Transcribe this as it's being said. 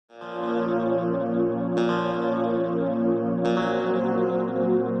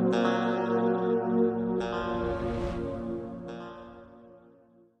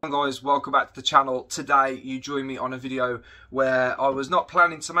guys, welcome back to the channel. Today you join me on a video where I was not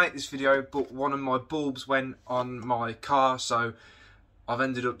planning to make this video, but one of my bulbs went on my car, so I've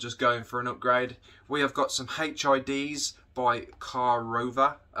ended up just going for an upgrade. We have got some HIDs by Car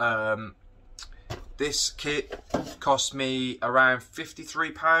Rover. This kit cost me around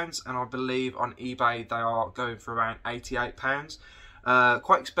 £53, and I believe on eBay they are going for around £88.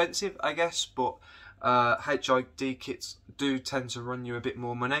 Quite expensive, I guess, but HID kits do tend to run you a bit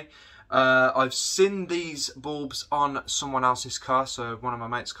more money. I've seen these bulbs on someone else's car, so one of my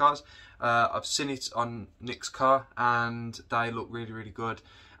mate's cars. I've seen it on Nick's car and they look really good,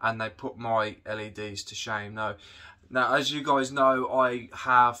 and they put my LEDs to shame. Now as you guys know, I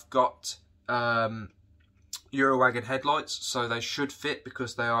have got Eurowagon headlights, so they should fit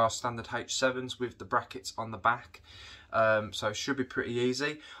because they are standard H7s with the brackets on the back. So it should be pretty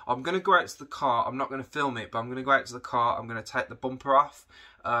easy. I'm going to go out to the car. I'm not going to film it, but I'm going to go out to the car. I'm going to take the bumper off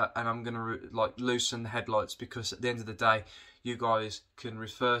and I'm going to loosen the headlights, because at the end of the day you guys can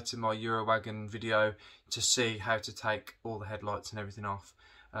refer to my Eurowagon video to see how to take all the headlights and everything off.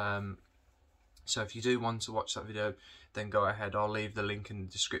 So if you do want to watch that video, then go ahead. I'll leave the link in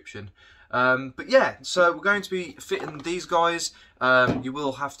the description. But yeah, so we're going to be fitting these guys. You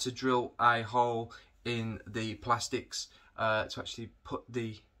will have to drill a hole in the plastics to actually put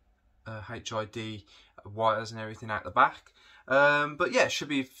the HID wires and everything out the back. But yeah, it should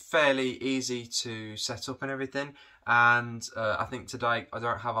be fairly easy to set up and everything. And I think today I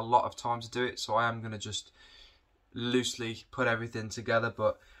don't have a lot of time to do it, so I am going to just loosely put everything together.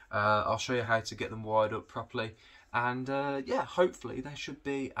 But I'll show you how to get them wired up properly. And yeah, hopefully there should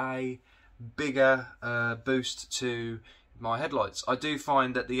be a bigger boost to my headlights. I do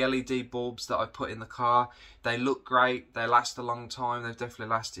find that the LED bulbs that I put in the car, they look great, they last a long time, they've definitely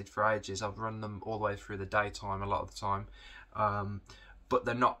lasted for ages. I've run them all the way through the daytime a lot of the time, but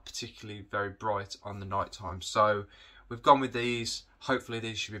they're not particularly very bright on the night time. So we've gone with these. Hopefully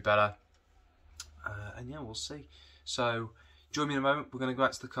these should be better, and yeah, we'll see. So join me in a moment. We're going to go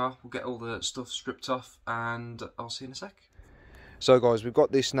out to the car, we'll get all the stuff stripped off, and I'll see you in a sec. So guys, we've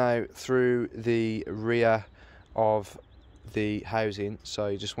got this now through the rear of the housing, so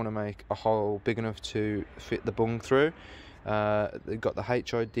you just want to make a hole big enough to fit the bung through. They've got the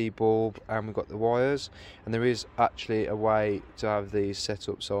HID bulb and we've got the wires, and there is actually a way to have these set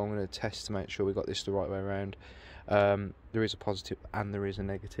up, so I'm going to test to make sure we got this the right way around. There is a positive and there is a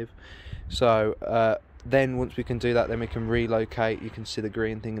negative, so then once we can do that, then we can relocate. You can see the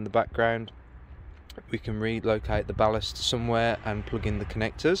green thing in the background. We can relocate the ballast somewhere and plug in the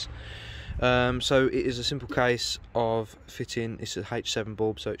connectors. So it is a simple case of fitting. It's a H7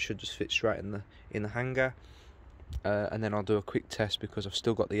 bulb, so it should just fit straight in the hanger. And then I'll do a quick test, because I've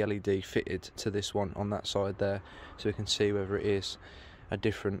still got the LED fitted to this one on that side there, so we can see whether it is a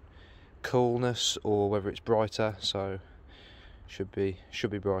different coolness or whether it's brighter. So should be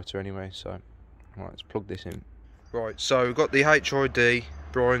brighter anyway. So right, let's plug this in. Right, so we've got the HID.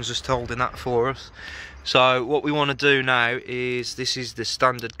 Brian's just holding that for us. So what we want to do now is, this is the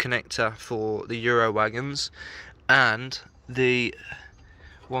standard connector for the Eurowagons, and the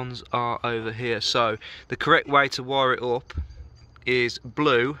ones are over here. So the correct way to wire it up is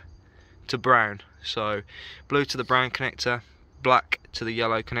blue to brown. So blue to the brown connector, black to the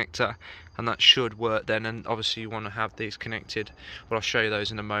yellow connector, and that should work then. And obviously you want to have these connected, but I'll show you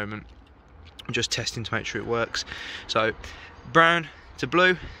those in a moment. I'm just testing to make sure it works. So brown to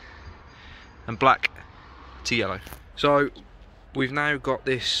blue and black to yellow. So we've now got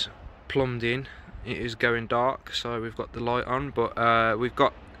this plumbed in. It is going dark, so we've got the light on, but we've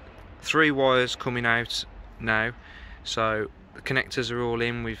got 3 wires coming out now. So the connectors are all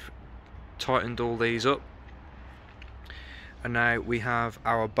in. We've tightened all these up, and now we have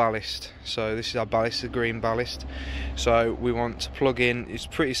our ballast. So this is our ballast, the green ballast. So we want to plug in. It's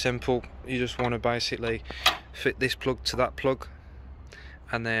pretty simple. You just want to basically fit this plug to that plug,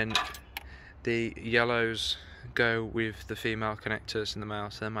 and then the yellows go with the female connectors and the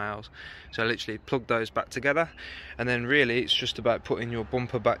males to the males. So literally plug those back together, and then really it's just about putting your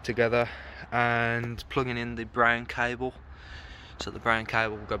bumper back together and plugging in the brown cable. So the brown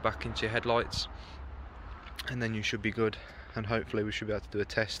cable will go back into your headlights, and then you should be good. And hopefully we should be able to do a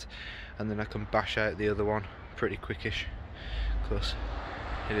test, and then I can bash out the other one pretty quickish, because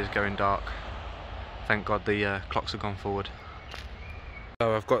it is going dark. Thank God the clocks have gone forward.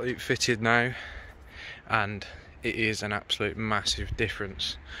 So I've got it fitted now, and it is an absolute massive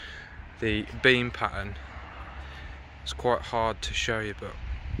difference. The beam pattern, it's quite hard to show you, but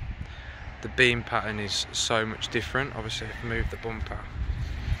the beam pattern is so much different. Obviously I've moved the bumper,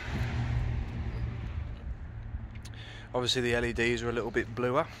 Obviously the LEDs are a little bit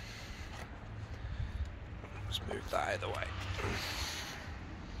bluer. Let's move that out of the way.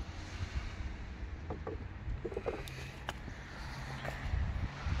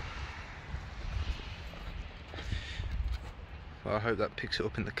 Well, I hope that picks it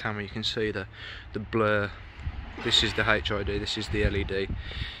up in the camera. You can see the blur. This is the HID, this is the LED.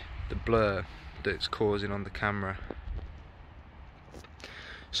 The blur that it's causing on the camera.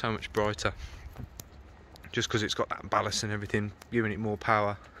 So much brighter. Just because it's got that ballast and everything, giving it more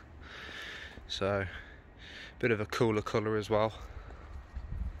power. So, bit of a cooler colour as well.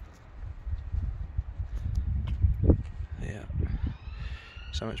 Yeah,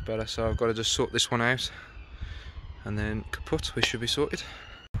 so much better. So I've got to just sort this one out, and then kaput, we should be sorted.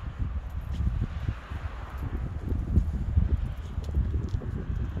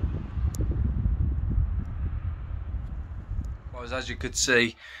 As you could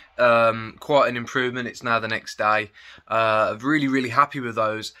see, quite an improvement. It's now the next day. Really happy with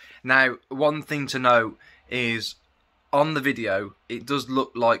those. Now, one thing to note is on the video it does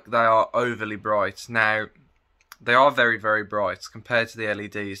look like they are overly bright. Now they are very bright compared to the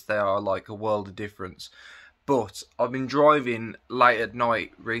LEDs. They are like a world of difference. But I've been driving late at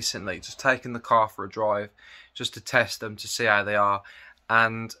night recently, just taking the car for a drive just to test them to see how they are,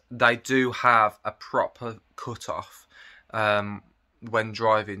 and they do have a proper cut-off when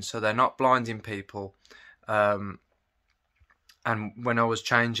driving, so they're not blinding people. And when I was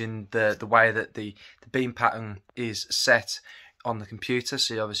changing the way that the beam pattern is set on the computer,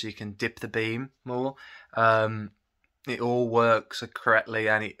 so obviously you can dip the beam more, it all works correctly,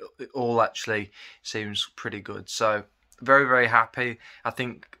 and it all actually seems pretty good. So very happy. I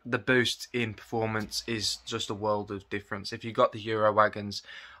think the boost in performance is just a world of difference. If you got the Eurowagons,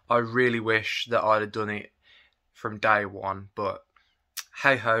 I really wish that I'd have done it from day one, but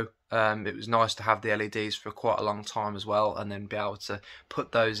hey ho, it was nice to have the LEDs for quite a long time as well, and then be able to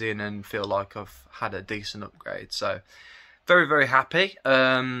put those in and feel like I've had a decent upgrade. So very happy.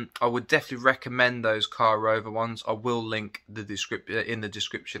 I would definitely recommend those Car Rover ones. I will link the in the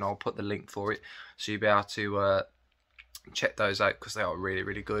description. I'll put the link for it, so you'll be able to check those out, because they are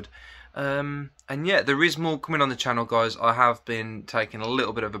really good. And yeah, there is more coming on the channel, guys. I have been taking a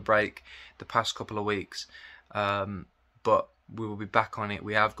little bit of a break the past couple of weeks, but we will be back on it.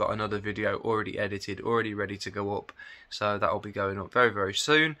 We have got another video already edited, already ready to go up, so that will be going up very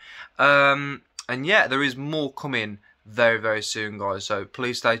soon. And yeah, there is more coming very soon, guys, so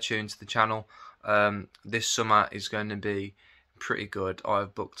please stay tuned to the channel. This summer is going to be pretty good.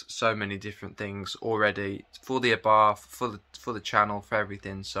 I've booked so many different things already for the Abarth, for the channel, for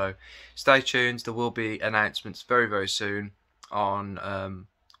everything, so stay tuned. There will be announcements very soon on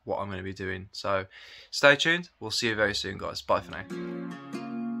what I'm going to be doing, so stay tuned. We'll see you very soon, guys. Bye for now.